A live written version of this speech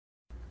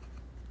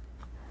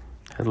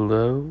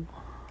Hello?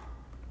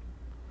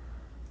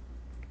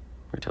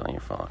 We're telling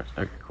your followers.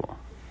 Okay, cool.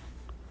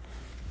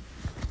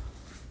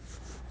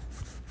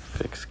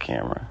 Fix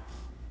camera.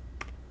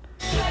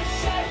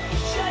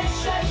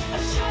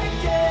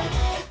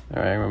 Alright,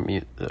 I'm gonna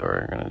mute,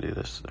 or I'm gonna do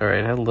this.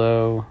 Alright,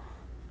 hello.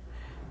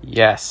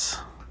 Yes.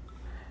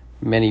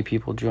 Many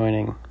people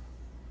joining.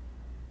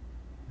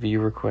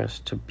 View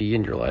request to be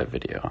in your live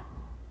video.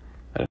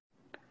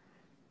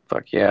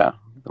 Fuck yeah.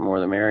 The more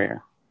the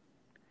merrier.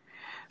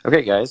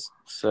 Okay, guys.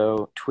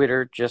 So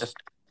Twitter just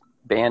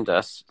banned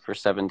us for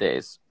 7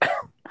 days.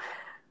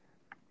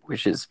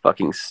 Which is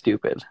fucking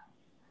stupid.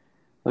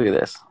 Look at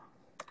this.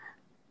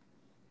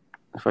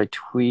 If I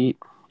tweet,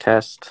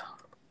 test.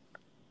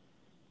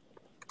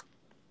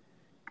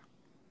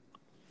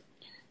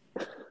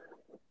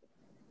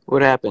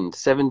 What happened?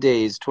 7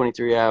 days,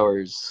 23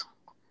 hours.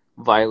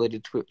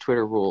 Violated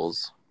Twitter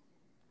rules.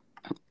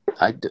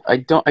 I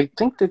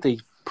think that they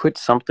put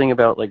something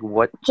about like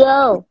what.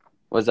 Joe.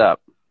 What's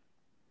up?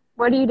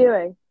 What are you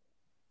doing?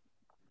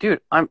 Dude,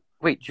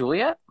 wait,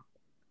 Juliet?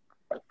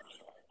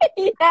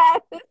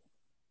 Yes.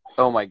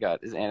 Oh my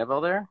god, is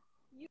Annabelle there?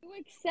 You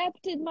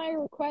accepted my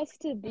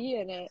request to be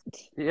in it.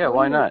 Yeah,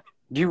 why not?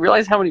 Do you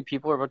realize how many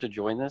people are about to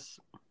join this?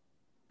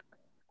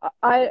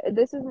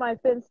 This is my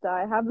Finsta.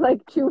 I have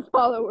like 2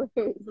 followers.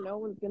 No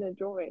one's gonna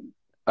join.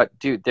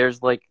 Dude,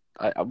 there's like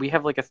we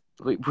have like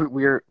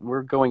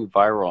we're going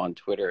viral on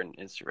Twitter and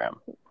Instagram.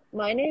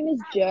 My name is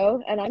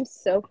Joe, and I'm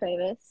so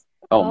famous.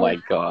 Oh my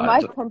god,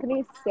 my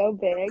company's so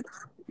big.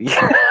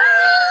 Yeah.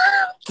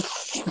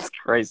 Jesus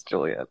Christ,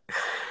 Juliet.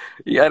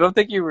 Yeah, I don't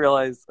think you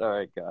realize. All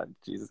right, God,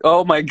 Jesus.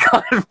 Oh my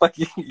God,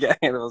 fucking yeah,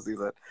 Annabelle sees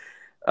that.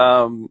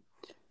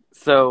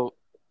 So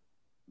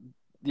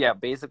yeah,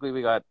 basically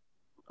we got.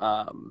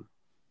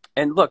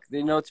 And look,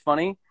 you know what's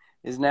funny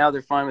is now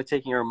they're fine with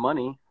taking our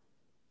money.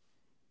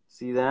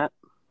 See that?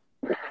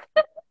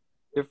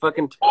 They're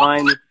fucking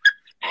fine.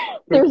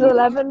 There's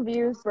 11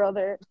 views,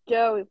 brother.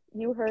 Joe,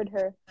 you heard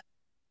her.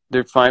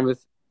 They're fine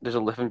with. There's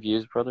 11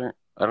 views, brother.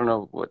 I don't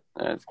know what.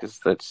 It's because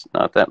that's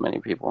not that many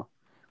people.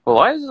 Well,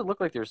 why does it look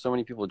like there's so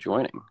many people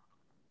joining?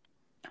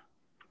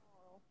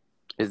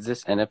 Is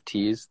this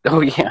NFTs?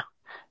 Oh yeah,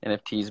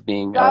 NFTs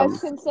being.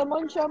 Guys, can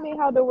someone show me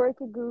how to work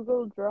a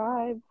Google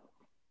Drive?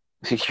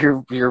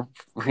 You're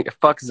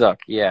fuck Zuck.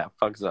 Yeah,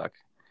 fuck Zuck.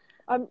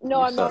 I'm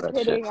not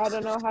kidding. Shit. I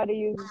don't know how to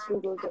use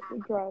Google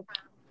Drive.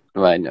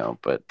 Well, I know,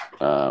 but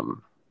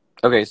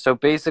okay. So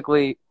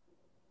basically,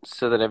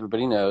 so that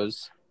everybody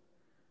knows,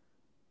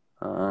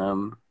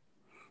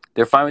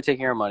 they're fine with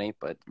taking our money,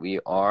 but we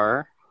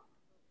are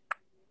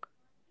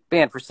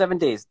banned for 7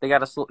 days.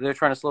 They're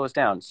trying to slow us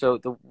down. So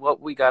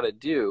what we got to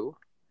do,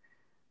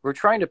 we're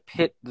trying to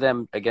pit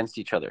them against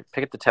each other,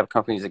 pit the tech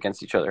companies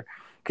against each other.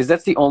 Because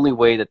that's the only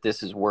way that this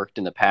has worked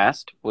in the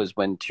past, was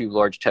when 2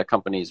 large tech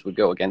companies would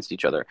go against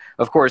each other.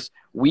 Of course,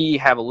 we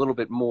have a little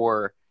bit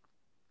more,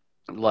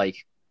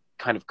 like,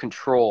 kind of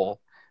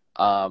control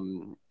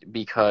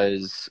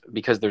because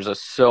there's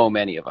so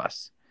many of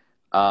us.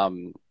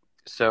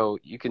 So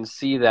you can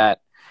see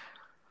that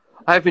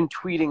I've been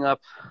tweeting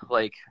up,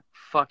 like,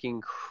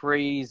 fucking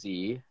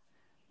crazy.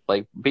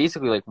 Like,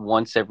 basically, like,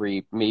 once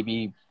every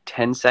maybe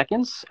 10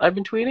 seconds I've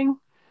been tweeting.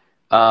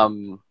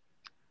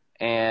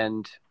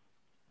 And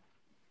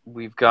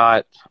we've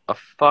got a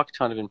fuck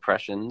ton of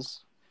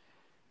impressions.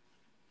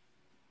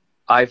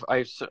 I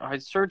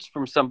searched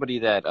from somebody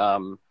that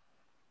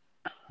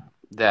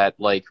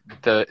like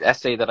the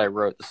essay that I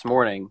wrote this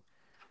morning,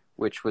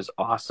 which was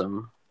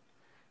awesome.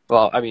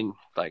 Well, I mean,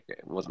 like,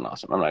 it wasn't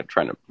awesome. I'm not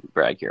trying to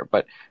brag here,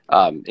 but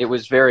it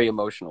was very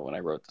emotional when I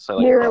wrote this.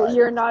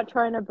 You're not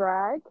trying to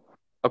brag?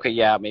 Okay,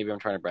 yeah, maybe I'm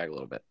trying to brag a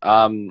little bit.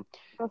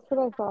 That's what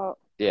I thought.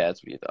 Yeah,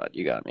 that's what you thought.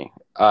 You got me.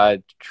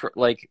 I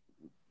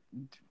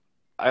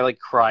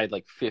cried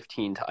like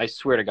 15 times. I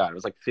swear to God, it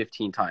was like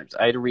 15 times.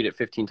 I had to read it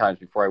 15 times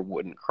before I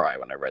wouldn't cry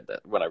when I wrote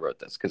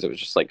this, because it was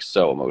just like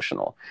so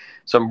emotional.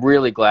 So I'm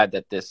really glad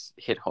that this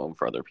hit home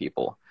for other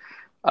people.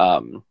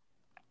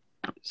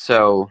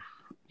 So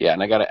yeah,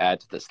 and I got to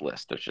add to this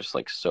list. There's just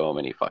like so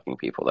many fucking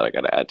people that I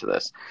got to add to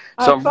this.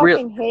 So I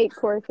fucking hate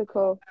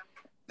Coursicle.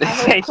 I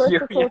hope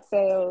Coursicle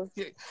fails.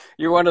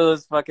 You're one of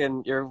those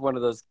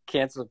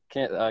cancel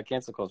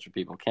culture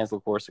people.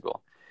 Cancel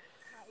Coursicle.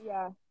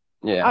 Yeah.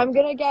 Yeah. I'm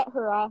gonna get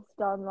harassed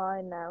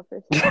online now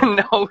for sure.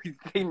 No,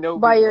 they know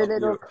by your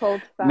little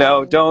cult fans.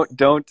 No,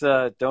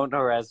 don't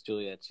harass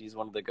Juliet. She's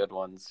one of the good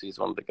ones.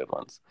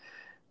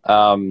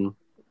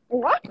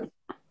 What?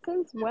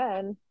 Since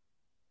when?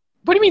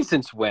 What do you mean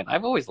since when?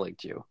 I've always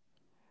liked you.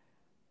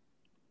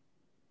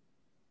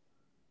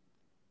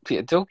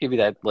 Yeah, don't give me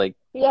that, like...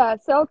 Yeah,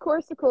 sell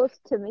Coursicles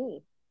to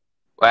me.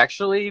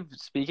 Actually,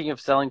 speaking of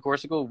selling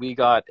Coursicle, we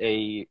got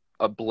a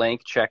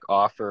blank check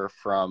offer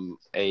from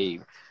the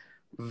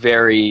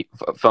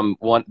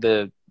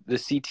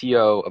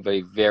CTO of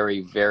a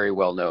very, very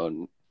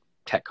well-known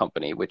tech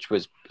company, would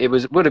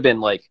have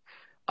been like,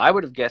 I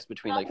would have guessed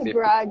between not like 50.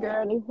 Brag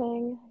or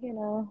anything, you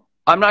know.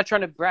 I'm not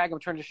trying to brag. I'm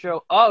trying to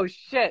show. Oh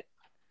shit,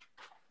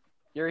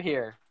 you're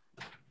here.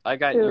 I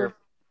got your.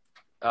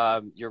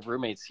 your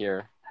roommate's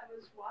here. I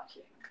was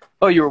watching.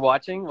 Oh, you were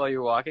watching while you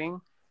were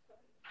walking?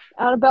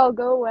 Annabelle,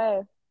 go away.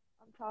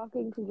 I'm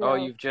talking to Joe. Oh,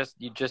 you just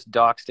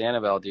doxed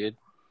Annabelle, dude.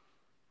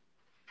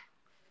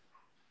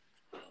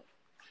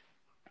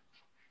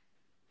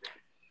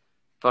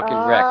 Fucking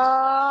wrecked.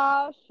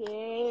 Oh,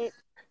 shit.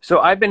 So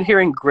I've been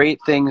hearing great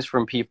things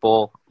from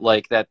people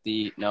like that.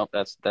 Nope,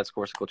 that's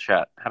Coursicle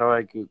chat. How do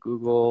I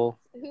Google?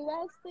 Who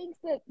else thinks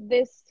that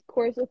this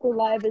Coursicle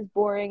live is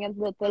boring and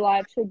that the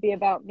live should be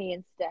about me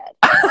instead?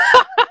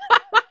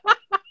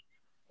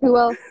 Who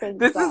else thinks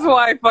This that? is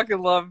why I fucking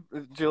love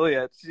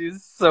Juliet.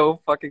 She's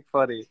so fucking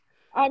funny.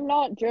 I'm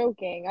not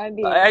joking. I'm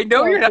being I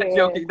know you're not serious.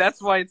 joking.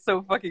 That's why it's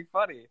so fucking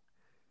funny.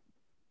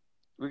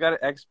 We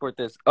gotta export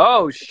this.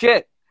 Oh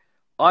shit!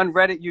 On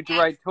Reddit, you do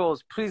right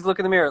tools. Please look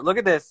in the mirror. Look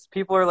at this.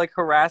 People are like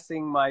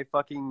harassing my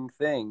fucking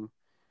thing.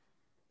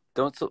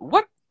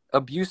 What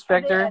abuse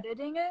vector? Are they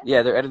editing it?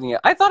 Yeah, they're editing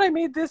it. I thought I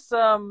made this.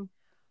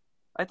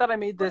 I thought I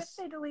made What this.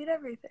 if they delete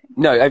everything?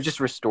 No, I've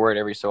just restored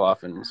every so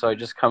often. So I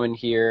just come in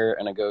here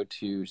and I go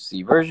to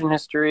see version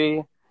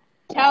history.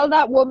 Tell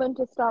that woman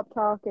to stop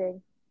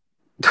talking.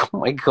 Oh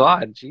my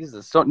god,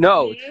 Jesus!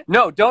 No,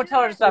 don't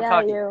tell her to stop Yeah,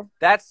 talking. you.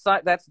 That's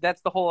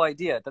the whole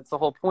idea. That's the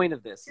whole point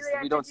of this. Is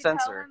that we don't Did you tell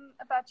censor. him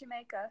about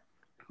Jamaica?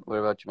 What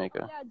about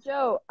Jamaica? Yeah,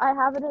 Joe, I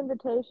have an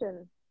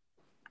invitation.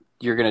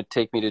 You're gonna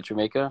take me to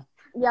Jamaica?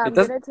 Yeah, It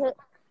does-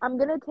 I'm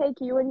gonna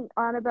take you and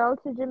Annabelle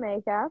to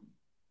Jamaica.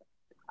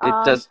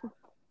 It does.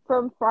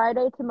 From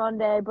Friday to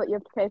Monday, but you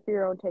have to pay for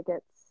your own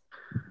tickets.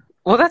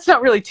 Well, that's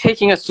not really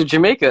taking us to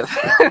Jamaica.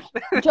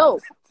 Joe,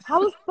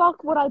 how the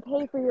fuck would I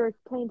pay for your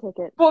plane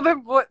ticket? Well, then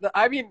what?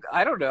 I mean,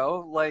 I don't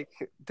know. Like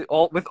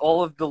with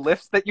all of the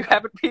lifts that you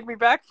haven't paid me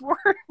back for.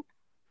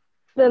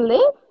 The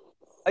lift?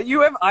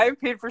 I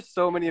have paid for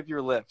so many of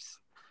your lifts.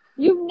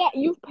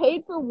 You've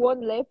paid for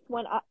one lift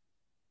when I don't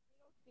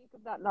speak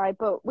of that night,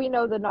 but we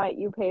know the night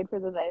you paid for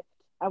the lift,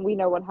 and we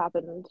know what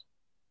happened.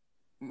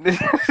 No,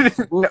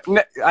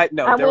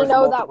 there was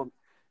multiple.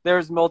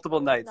 There's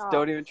multiple nights. not.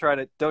 Don't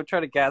try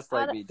to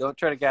gaslight me. Don't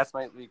try to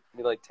gaslight me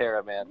like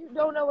Tara, man. You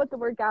don't know what the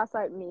word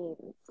gaslight means.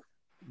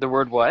 The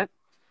word what?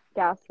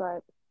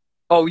 Gaslight.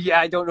 Oh yeah,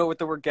 I don't know what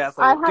the word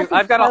gaslight. Dude,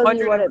 I've got tell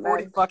you what it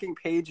 140 meant. fucking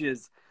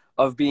pages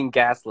of being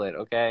gaslit.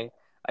 Okay,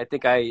 I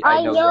think I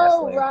know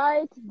know, gaslighting.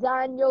 right?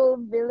 Daniel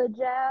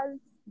Villages.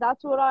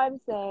 That's what I'm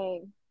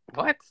saying.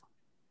 What? That's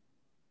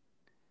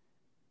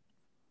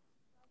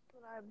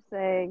what I'm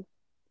saying.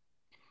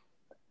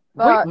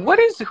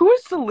 Wait, who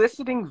is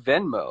soliciting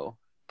Venmo?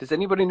 Does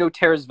anybody know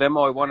Tara's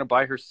Venmo? I want to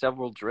buy her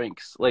several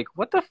drinks. Like,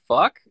 what the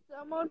fuck?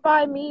 Someone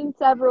buy me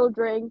several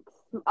drinks.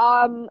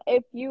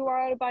 If you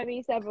want to buy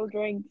me several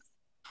drinks.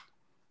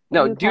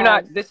 No, do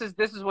not. This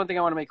is one thing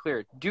I want to make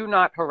clear. Do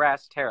not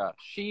harass Tara.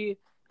 She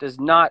does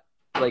not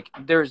like.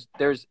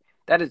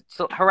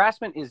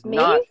 Harassment is me?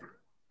 not.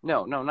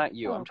 No, not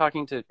you. Oh. I'm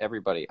talking to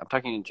everybody. I'm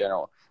talking in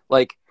general.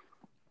 Like,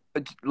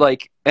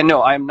 and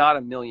no, I'm not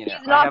a millionaire.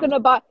 He's not gonna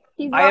buy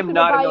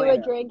you a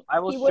drink. I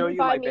will he show wouldn't you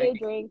buy my me bank. a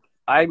drink.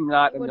 I'm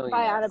not He a wouldn't buy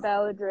millionaire.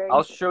 Annabelle a drink.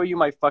 I'll show you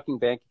my fucking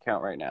bank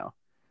account right now.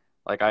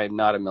 Like, I am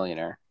not a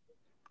millionaire.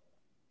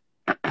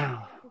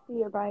 See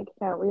your bank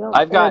account. We don't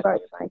I've care got- about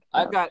your bank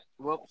account.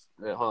 Whoops.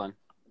 Wait, hold on.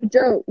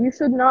 Joe, you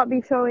should not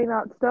be showing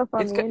that stuff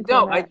on the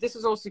internet. This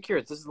is all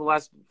secured. This is the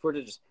last 4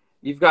 digits.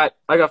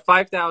 I got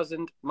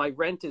 5,000. My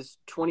rent is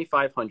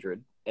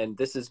 2,500, and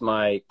this is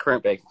my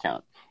current bank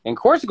account. And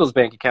Corsicle's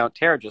bank account,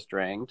 Tara just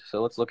rang.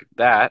 So let's look at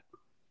that.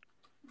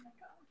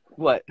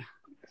 What?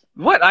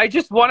 I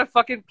just want to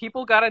fucking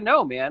people gotta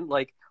know, man.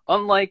 Like,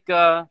 unlike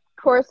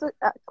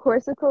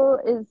Coursicle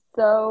is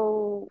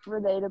so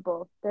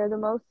relatable. They're the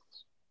most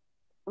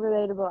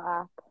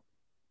relatable app.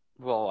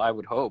 Well, I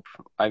would hope.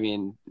 I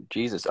mean,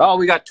 Jesus. Oh,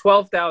 we got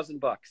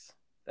 $12,000.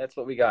 That's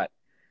what we got.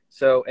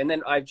 So, and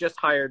then I've just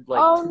hired like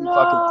 2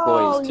 fucking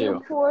employees too.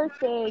 You poor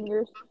thing.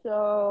 You're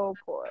so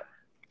poor.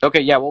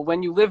 Okay, yeah. Well,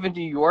 when you live in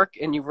New York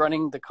and you're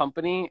running the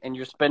company and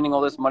you're spending all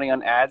this money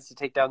on ads to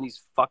take down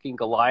these fucking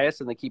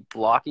Goliaths and they keep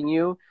blocking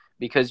you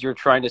because you're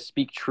trying to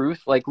speak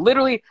truth, like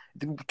literally,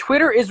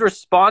 Twitter is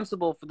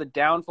responsible for the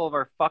downfall of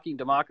our fucking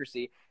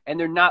democracy, and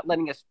they're not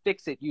letting us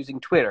fix it using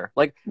Twitter.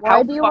 Like,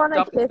 why do you want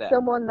to kiss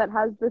someone that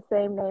has the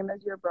same name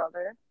as your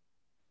brother?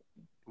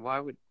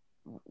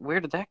 Where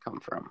did that come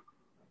from?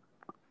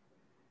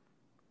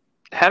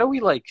 How do we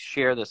like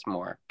share this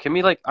more? Can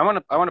we like? I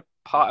want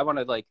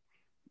to like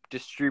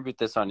distribute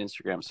this on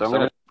Instagram. So I'm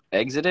gonna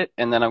exit it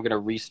and then I'm gonna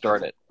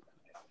restart it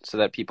so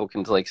that people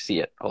can like see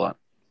it. Hold on.